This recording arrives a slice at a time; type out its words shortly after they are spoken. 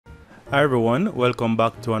Hi everyone, welcome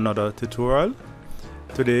back to another tutorial.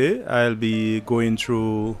 Today I'll be going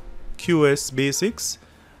through QOS Basics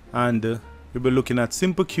and we'll be looking at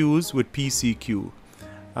simple queues with PCQ.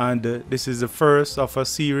 And this is the first of a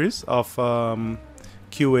series of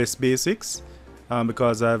QOS Basics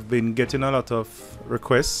because I've been getting a lot of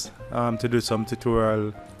requests to do some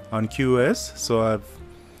tutorial on QOS. So I've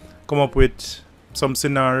come up with some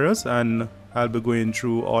scenarios and I'll be going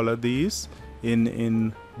through all of these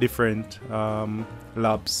in different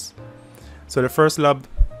labs. So the first lab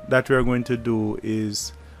that we're going to do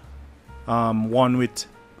is one with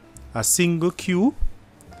a single queue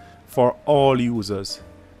for all users.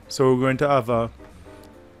 So we're going to have a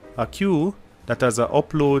queue that has an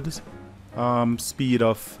upload speed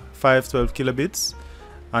of 512 kilobits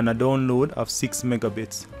and a download of 6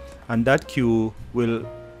 megabits, and that queue will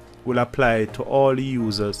apply to all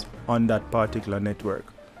users on that particular network.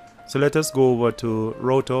 So let us go over to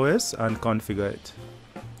RouterOs and configure it.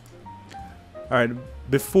 Alright,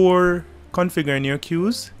 before configuring your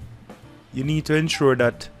queues, you need to ensure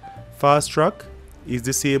that fast track is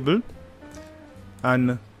disabled,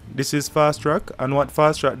 and this is fast track, and what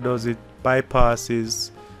fast track does, it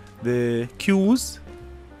bypasses the queues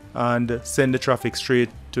and send the traffic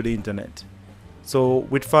straight to the internet. So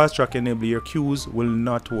with fast track enabled, your queues will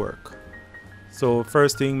not work. So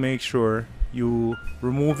first thing, make sure you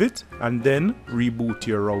remove it and then reboot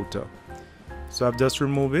your router. So I've just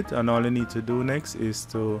removed it, and all you need to do next is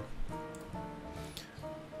to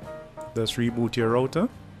just reboot your router.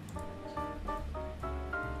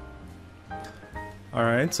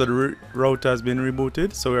 Alright, so the router has been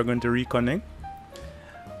rebooted, so we're going to reconnect.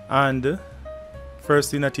 And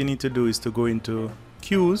first thing that you need to do is to go into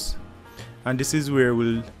queues, and this is where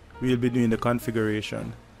we'll be doing the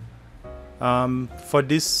configuration. For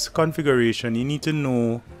this configuration, you need to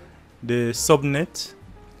know the subnet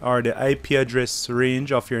or the IP address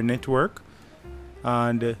range of your network,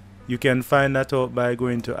 and you can find that out by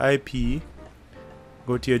going to IP,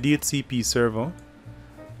 go to your DHCP server.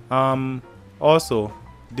 Also,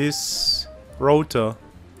 this router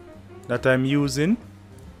that I'm using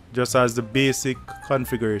just has the basic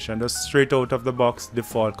configuration, just straight out of the box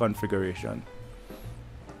default configuration.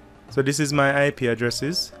 So this is my IP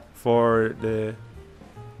addresses for the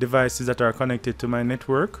devices that are connected to my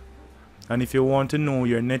network, and if you want to know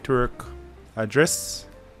your network address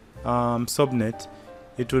subnet,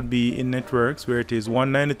 it would be in networks where it is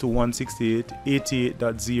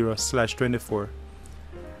 192.168.88.0/24,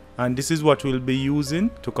 and this is what we'll be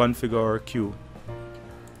using to configure our queue.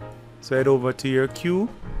 So head over to your queue,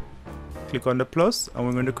 click on the plus, and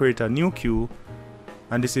we're going to create a new queue,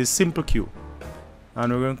 and this is simple queue,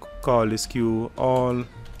 and we're going to call this queue all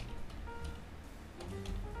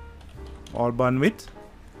bandwidth,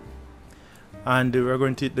 and we're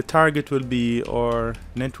going to, the target will be our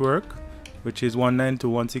network, which is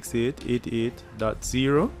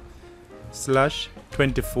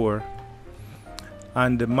 192.168.88.0/24,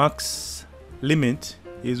 and the max limit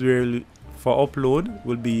is where for upload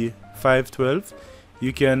will be 512.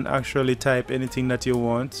 You can actually type anything that you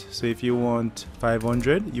want, so if you want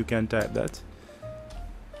 500 you can type that,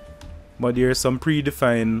 but there's some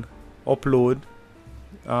predefined upload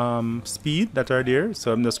speed that are there,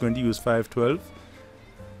 so I'm just going to use 512,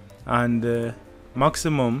 and the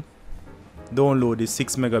maximum download is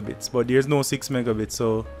 6 megabits, but there's no 6 megabits,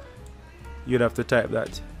 so you'd have to type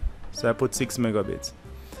that. So I put 6 megabits.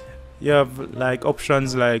 You have like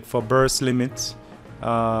options like for burst limits.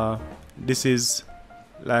 This is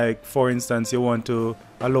like, for instance, you want to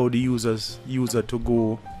allow the user to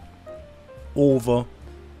go over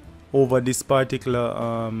this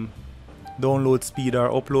particular download speed or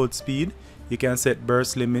upload speed. You can set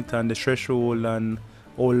burst limit and the threshold and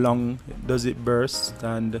how long does it burst,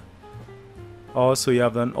 and also you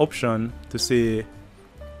have an option to say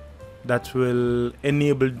that will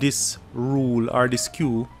enable this rule or this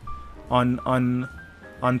queue on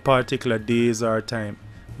particular days or time,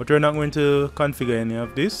 but we're not going to configure any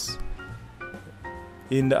of this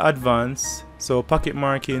in the advanced. So packet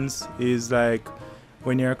markings is like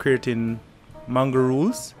when you're creating Mongo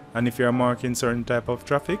rules, and if you're marking certain type of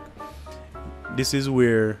traffic, this is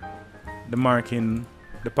where the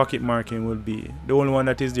packet marking will be. The only one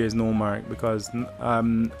that is there is no mark, because I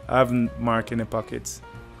haven't marked any packets.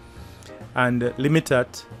 And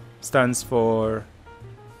limited stands for,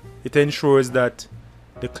 it ensures that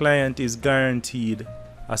the client is guaranteed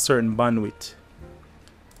a certain bandwidth.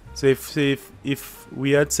 So if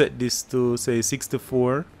we had set this to say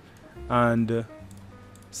 64 and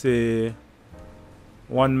say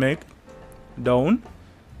 1 meg down,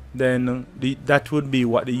 then that would be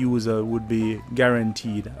what the user would be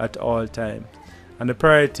guaranteed at all times. And the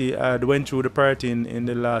priority, I went through the priority in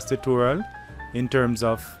the last tutorial in terms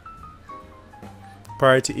of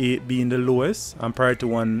priority 8 being the lowest and priority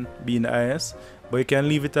 1 being the highest, but you can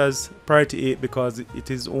leave it as priority 8 because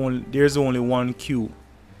there's only one queue,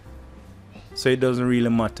 so it doesn't really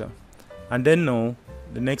matter. And then now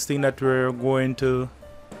the next thing that we're going to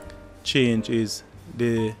change is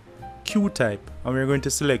the queue type, and we're going to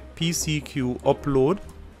select PCQ upload,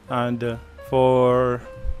 and for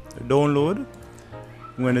download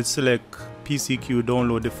I'm going to select PCQ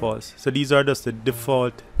download defaults. So these are just the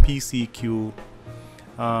default PCQ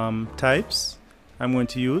types I'm going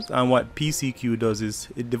to use, and what PCQ does is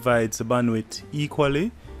it divides the bandwidth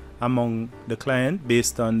equally among the client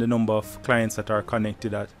based on the number of clients that are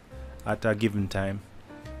connected at a given time.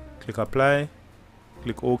 Click apply,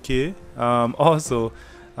 click OK. Also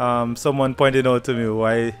someone pointed out to me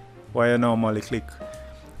why I normally click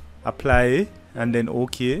apply and then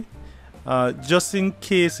OK. Just in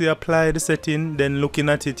case you apply the setting, then looking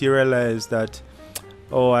at it you realize that,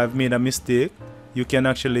 oh, I've made a mistake. You can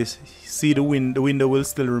actually see the window will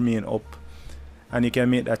still remain up, and you can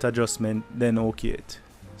make that adjustment, then OK it.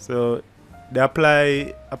 So they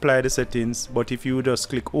apply the settings, but if you just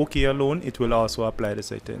click OK alone, it will also apply the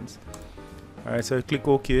settings. Alright, so click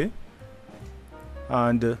OK,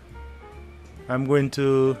 and I'm going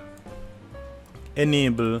to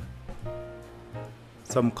enable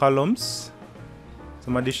some columns,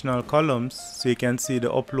 some additional columns, so you can see the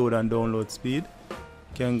upload and download speed.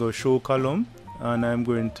 You can go show column, and I'm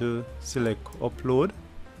going to select upload.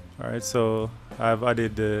 Alright, so I've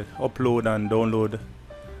added the upload and download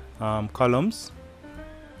columns,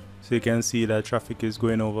 so you can see that traffic is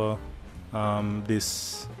going over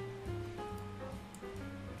this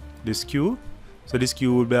queue. So this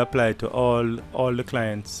queue will be applied to all the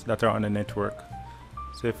clients that are on the network.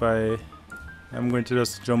 So if I'm going to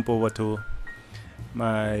just jump over to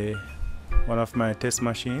one of my test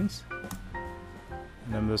machines,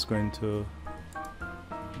 and I'm just going to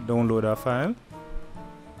download a file.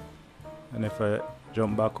 And if I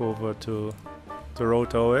jump back over to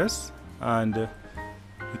RouterOs, and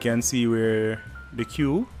you can see where the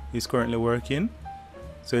queue is currently working,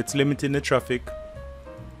 so it's limiting the traffic.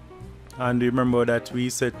 And remember that we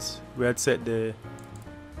had set the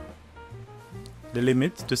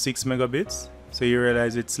limit to 6 megabits, so you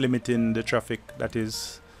realize it's limiting the traffic that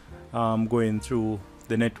is going through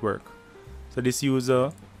the network. So this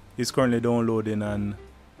user is currently downloading, and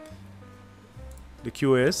the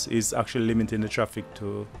QoS is actually limiting the traffic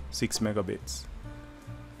to 6 megabits.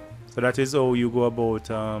 So that is how you go about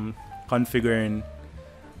configuring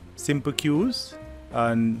simple queues,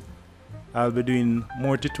 and I'll be doing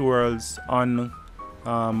more tutorials on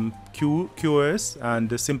QoS and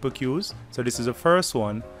the simple queues. So this is the first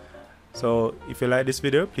one. So if you like this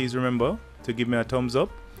video, please remember to give me a thumbs up,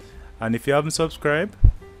 and if you haven't subscribed,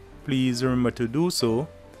 please remember to do so.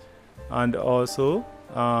 And also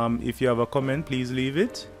if you have a comment, please leave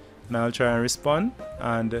it and I'll try and respond.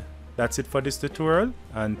 And that's it for this tutorial,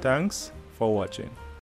 and thanks for watching.